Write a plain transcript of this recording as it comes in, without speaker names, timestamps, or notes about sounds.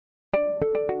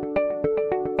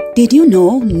Did you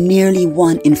know nearly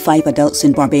 1 in 5 adults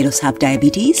in Barbados have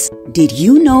diabetes? Did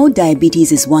you know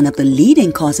diabetes is one of the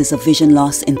leading causes of vision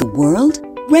loss in the world?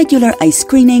 Regular eye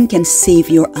screening can save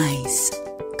your eyes.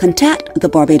 Contact the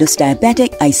Barbados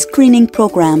Diabetic Eye Screening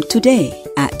Program today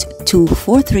at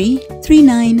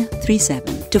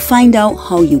 243-3937 to find out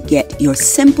how you get your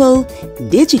simple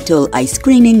digital eye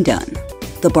screening done.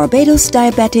 The Barbados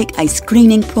Diabetic Eye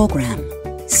Screening Program.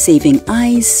 Saving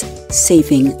eyes,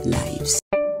 saving lives.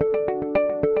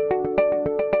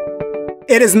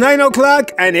 It is 9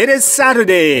 o'clock and it is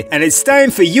Saturday, and it's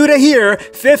time for you to hear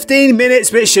 15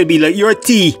 minutes which should be like your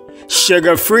tea,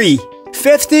 sugar-free.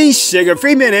 15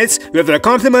 sugar-free minutes with the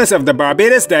compliments of the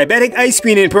Barbados Diabetic Eye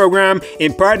Screening Program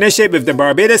in partnership with the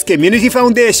Barbados Community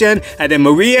Foundation at the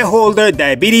Maria Holder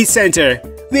Diabetes Center.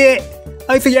 Wait,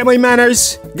 I forget my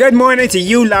manners. Good morning to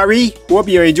you, Larry. Hope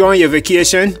you're enjoying your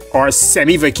vacation or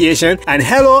semi-vacation. And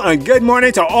hello and good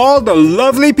morning to all the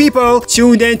lovely people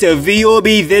tuned in to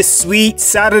VOB this sweet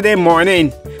Saturday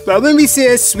morning. Well, when we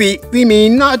say sweet, we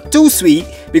mean not too sweet,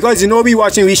 because you know we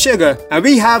watching with sugar, and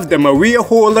we have the Maria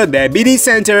Holder Diabetes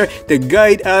Center to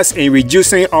guide us in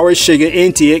reducing our sugar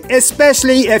intake,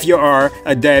 especially if you are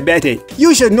a diabetic.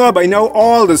 You should know by now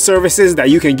all the services that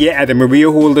you can get at the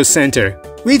Maria Holder Center.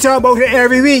 We talk about it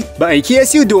every week, but in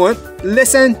case you don't,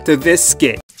 listen to this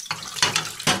skit.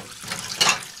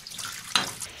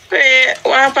 Hey,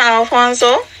 what happened,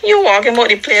 Alfonso? You walking about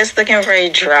the place looking very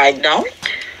dried down.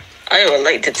 I would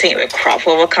like to think with crop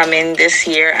over coming this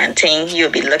year and think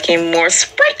you'll be looking more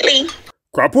sprightly.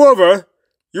 Crop over?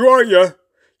 You are ya?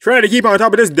 Trying to keep on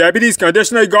top of this diabetes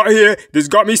condition I got here, this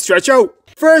got me stretched out.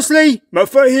 Firstly, my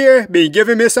foot here been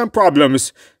giving me some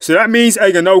problems, so that means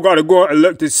I now gotta go and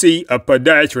look to see a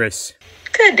podiatrist.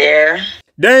 Good there.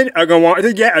 Then I gonna want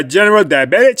to get a general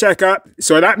diabetic checkup,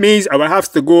 so that means I will have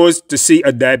to go to see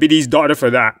a diabetes doctor for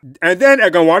that. And then I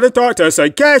gonna want to talk to a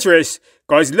psychiatrist,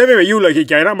 cause living with you like it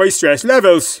carrying up my stress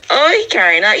levels. Oh, he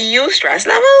carrying out you stress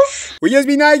levels? Will you just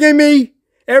be nagging me?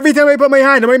 Every time I put my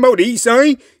hand in my mouth to eat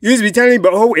something, you just be telling me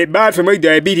about how it's bad for my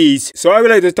diabetes. So I would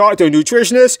like to talk to a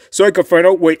nutritionist so I can find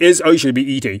out what it is I should be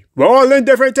eating. We're all in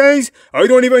different things. I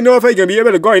don't even know if I can be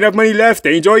able to get enough money left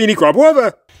to enjoy any crop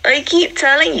over. I keep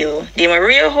telling you, the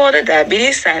Maria Holder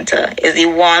Diabetes Center is the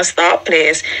one-stop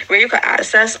place where you can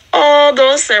access all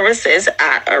those services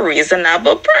at a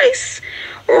reasonable price.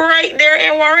 Right there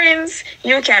in Warrens,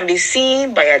 you can be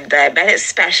seen by a diabetic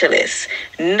specialist,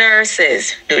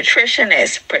 nurses,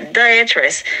 nutritionists,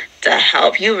 podiatrists to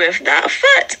help you with that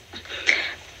foot,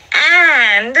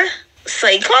 and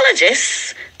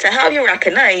psychologists to help you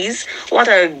recognize what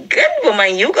a good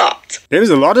woman you got. There's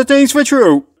a lot of things for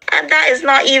true. And that is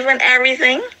not even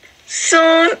everything.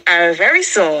 Soon, and very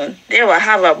soon, they will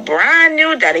have a brand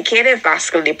new dedicated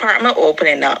vascular department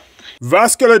opening up.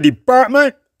 Vascular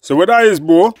department? So what that is,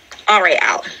 boy? Alright,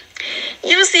 Al.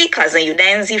 You see cousin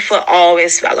Udenzi foot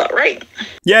always swell up, right?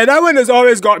 Yeah, that one has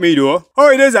always got me though. How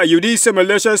it is that Udi's so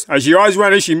malicious and she always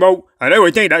running she mouth, and I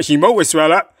would think that she mouth would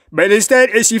swell up, but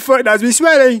instead it's she foot that's be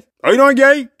swelling. I don't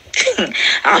get it.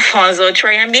 Alfonso,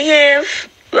 try and behave.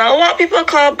 Well, what people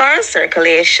call bar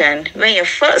circulation, when your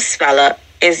foot swell up,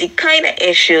 is the kind of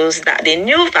issues that the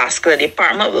new vascular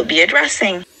department will be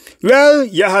addressing. Well,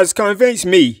 you has convinced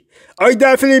me. I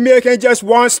definitely making just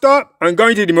one stop and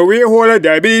going to the Maria Holder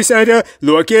Diabetes Center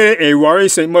located in Warren,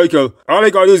 St. Michael. All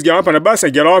I gotta do is get up on the bus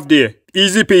and get off there.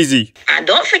 Easy peasy. And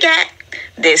don't forget,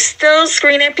 they're still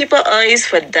screening people's eyes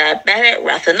for diabetic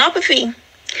retinopathy.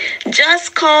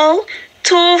 Just call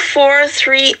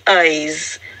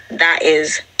 243-EYES. That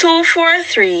is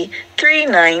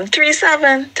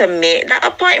 243-3937 to make that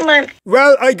appointment.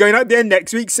 Well, I going up there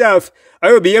next week, self.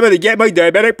 I will be able to get my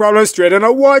diabetic problems straightened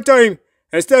out one time.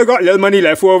 I still got little money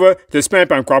left over to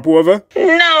spend on crop over.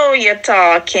 No, you're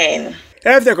talking.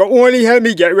 If they could only help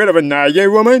me get rid of a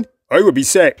nagging woman, I would be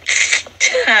sick.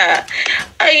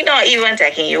 I'm not even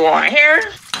taking you on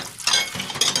here.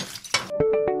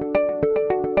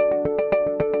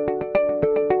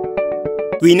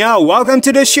 We now welcome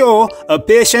to the show a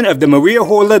patient of the Maria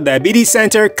Holder Diabetes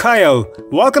Center, Kyle.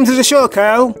 Welcome to the show,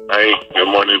 Kyle. Hi, good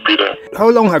morning, Peter. How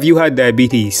long have you had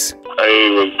diabetes?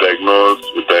 I was diagnosed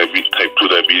with type 2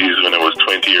 diabetes when I was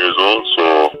 20 years old,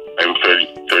 so I'm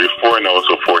 34 now,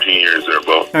 so 14 years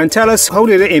thereabout. And tell us, how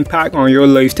did it impact on your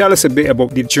life? Tell us a bit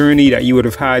about the journey that you would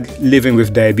have had living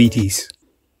with diabetes.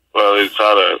 Well, it's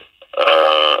had a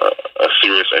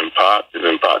serious impact. It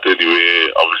impacted the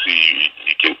way, obviously,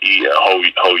 you can eat and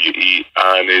how you eat,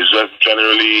 and it's just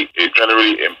generally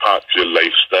impacts your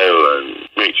lifestyle and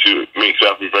makes you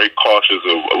have to be very cautious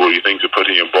of what you think to put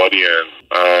in your body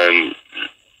and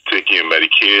taking your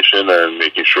medication and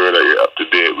making sure that you're up to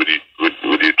date with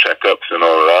your checkups and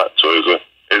all of that. So it's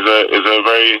a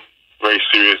very, very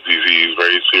serious disease,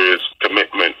 very serious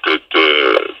commitment to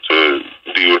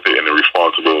deal with it in a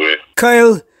responsible way.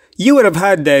 Kyle, you would have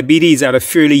had diabetes at a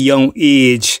fairly young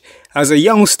age. As a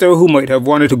youngster who might have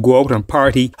wanted to go out and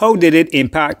party, how did it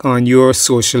impact on your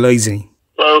socializing?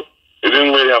 Well, it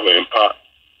didn't really have an impact.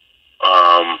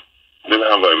 Didn't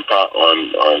have an impact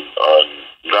on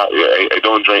that. I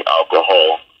don't drink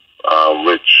alcohol,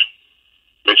 which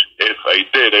if I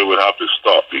did, I would have to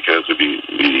stop because of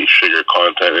the sugar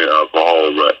content in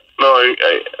alcohol. But no,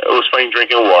 I was fine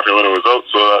drinking water when I was out,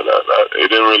 so that it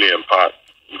didn't really impact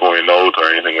going out or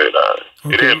anything like that.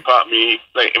 Okay. It didn't impact me,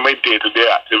 like in my day-to-day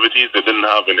activities. It didn't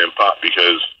have an impact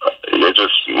because it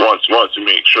just wants to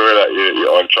make sure that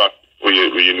you're on track with your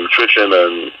nutrition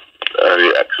and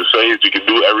your exercise. You can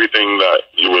do everything that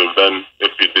you would have done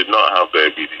if you did not have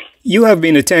diabetes. You have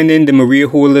been attending the Maria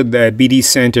Holder Diabetes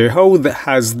Center. How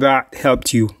has that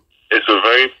helped you? It's a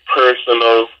very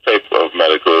personal type of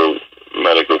medical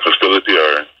facility,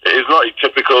 or it's not a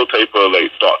typical type of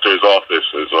like doctor's office,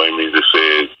 is what I mean to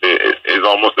say. It's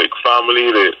almost like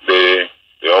family. They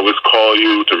always call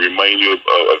you to remind you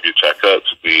of your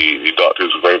checkups. The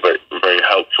doctors are very, very, very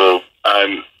helpful,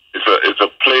 and it's a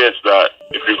place that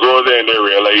if you go there and they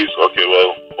realize, okay,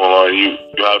 well, hold on, you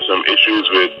have some issues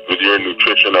with your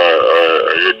nutrition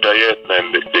or your diet,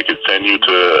 then they could send you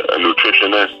to a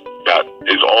nutritionist that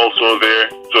is also there.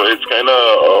 So it's kind of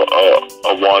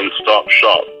a one-stop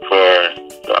shop for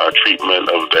treatment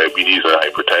of diabetes and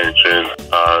hypertension.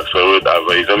 So I would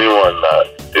advise anyone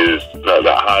that has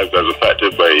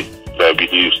affected by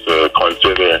diabetes to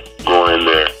consider going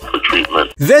there for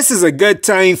treatment. This is a good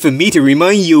time for me to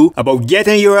remind you about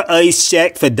getting your eyes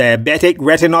checked for diabetic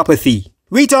retinopathy.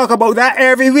 We talk about that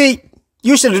every week.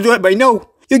 You should do it by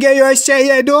now. You get your eyes checked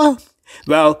yet, though?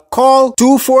 Well, call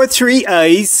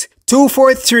 243-EYES,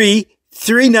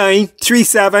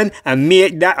 243-3937 and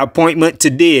make that appointment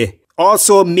today.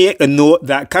 Also, make a note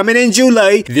that coming in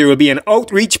July, there will be an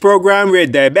outreach program where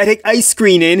diabetic eye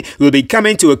screening will be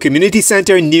coming to a community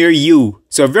center near you.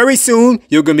 So very soon,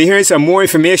 you're going to be hearing some more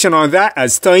information on that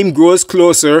as time grows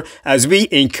closer, as we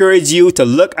encourage you to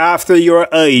look after your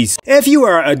eyes. If you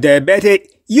are a diabetic,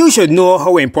 you should know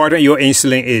how important your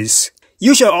insulin is.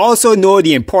 You should also know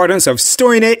the importance of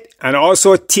storing it and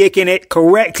also taking it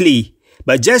correctly.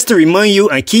 But just to remind you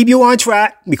and keep you on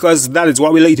track, because that is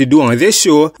what we like to do on this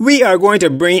show, we are going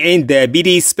to bring in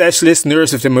diabetes specialist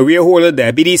nurse of the Maria Holder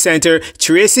Diabetes Center,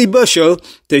 Tracy Bushell,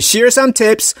 to share some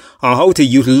tips on how to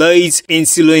utilize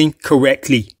insulin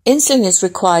correctly. Insulin is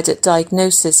required at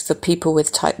diagnosis for people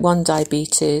with type 1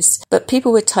 diabetes, but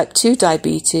people with type 2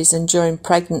 diabetes and during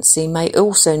pregnancy may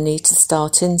also need to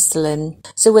start insulin.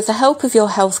 So with the help of your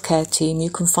healthcare team, you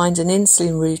can find an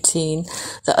insulin routine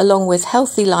that, along with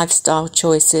healthy lifestyle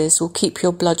choices, will keep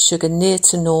your blood sugar near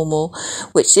to normal,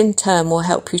 which in turn will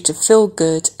help you to feel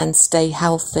good and stay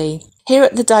healthy. Here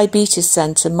at the Diabetes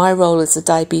Centre, my role as a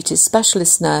diabetes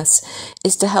specialist nurse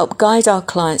is to help guide our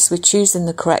clients with choosing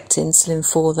the correct insulin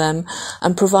for them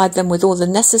and provide them with all the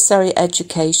necessary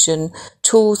education,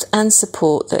 tools and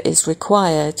support that is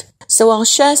required. So I'll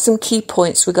share some key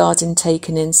points regarding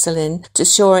taking insulin to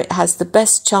ensure it has the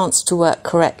best chance to work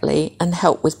correctly and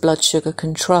help with blood sugar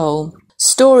control.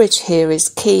 Storage here is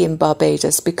key in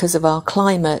Barbados because of our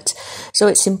climate, so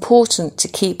it's important to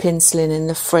keep insulin in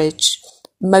the fridge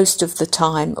most of the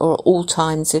time, or all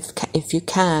times if you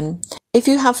can. If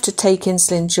you have to take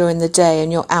insulin during the day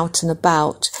and you're out and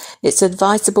about, it's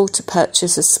advisable to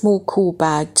purchase a small cool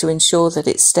bag to ensure that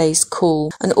it stays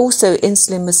cool. And also,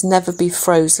 insulin must never be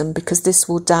frozen because this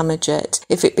will damage it.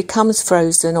 If it becomes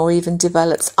frozen or even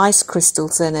develops ice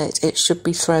crystals in it, it should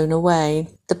be thrown away.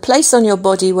 The place on your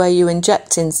body where you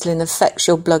inject insulin affects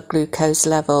your blood glucose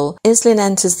level. Insulin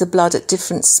enters the blood at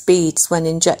different speeds when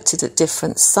injected at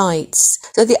different sites.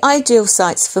 So the ideal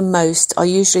sites for most are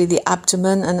usually the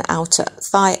abdomen and outer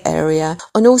thigh area,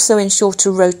 and also ensure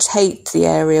to rotate the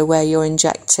area where you're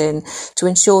injecting to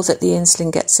ensure that the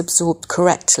insulin gets absorbed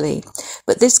correctly.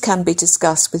 But this can be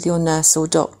discussed with your nurse or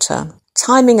doctor.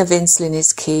 Timing of insulin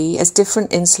is key, as different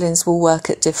insulins will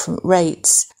work at different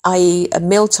rates, i.e. a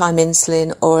mealtime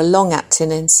insulin or a long-acting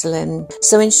insulin.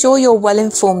 So ensure you're well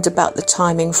informed about the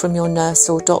timing from your nurse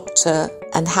or doctor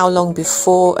and how long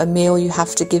before a meal you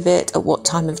have to give it, at what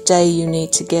time of day you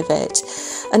need to give it.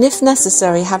 And if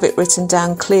necessary, have it written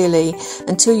down clearly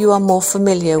until you are more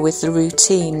familiar with the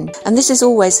routine. And this is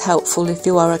always helpful if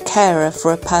you are a carer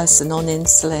for a person on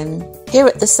insulin. Here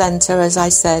at the centre, as I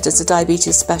said, as a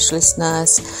diabetes specialist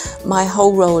nurse, my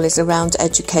whole role is around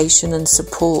education and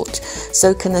support,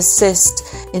 so can can assist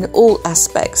in all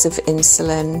aspects of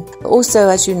insulin. Also,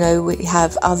 as you know, we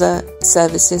have other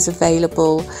services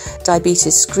available: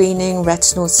 diabetes screening,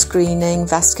 retinal screening,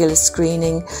 vascular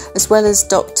screening, as well as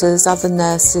doctors, other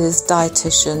nurses,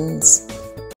 dietitians.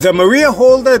 The Maria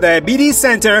Holder Diabetes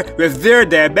Center, with their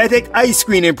diabetic eye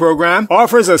screening program,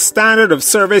 offers a standard of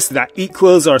service that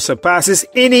equals or surpasses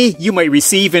any you might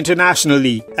receive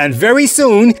internationally. And very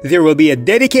soon, there will be a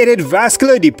dedicated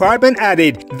vascular department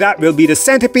added that will be the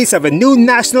centerpiece of a new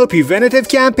national preventative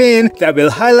campaign that will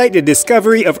highlight the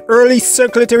discovery of early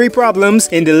circulatory problems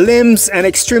in the limbs and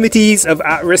extremities of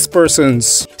at-risk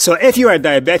persons. So if you are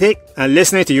diabetic and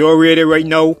listening to your radio right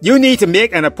now, you need to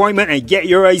make an appointment and get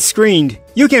your eyes screened.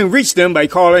 You can reach them by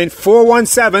calling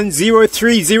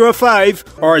 417-0305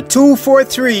 or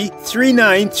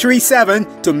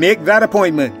 243-3937 to make that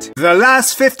appointment. The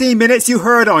last 15 minutes you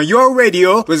heard on your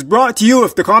radio was brought to you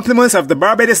with the compliments of the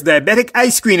Barbados Diabetic Eye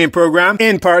Screening Program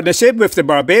in partnership with the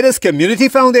Barbados Community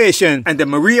Foundation and the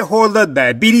Maria Holder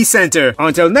Diabetes Center.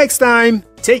 Until next time,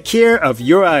 take care of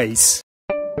your eyes.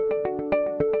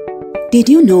 Did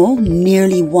you know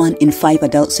nearly 1 in 5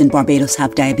 adults in Barbados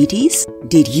have diabetes?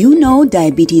 Did you know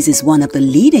diabetes is one of the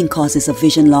leading causes of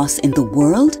vision loss in the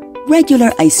world?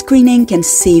 Regular eye screening can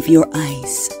save your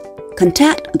eyes.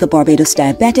 Contact the Barbados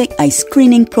Diabetic Eye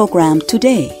Screening Program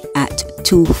today at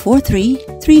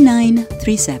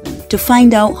 243-3937 to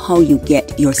find out how you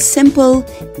get your simple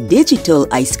digital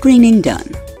eye screening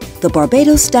done. The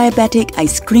Barbados Diabetic Eye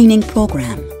Screening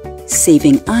Program.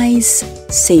 Saving eyes,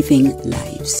 saving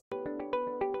lives.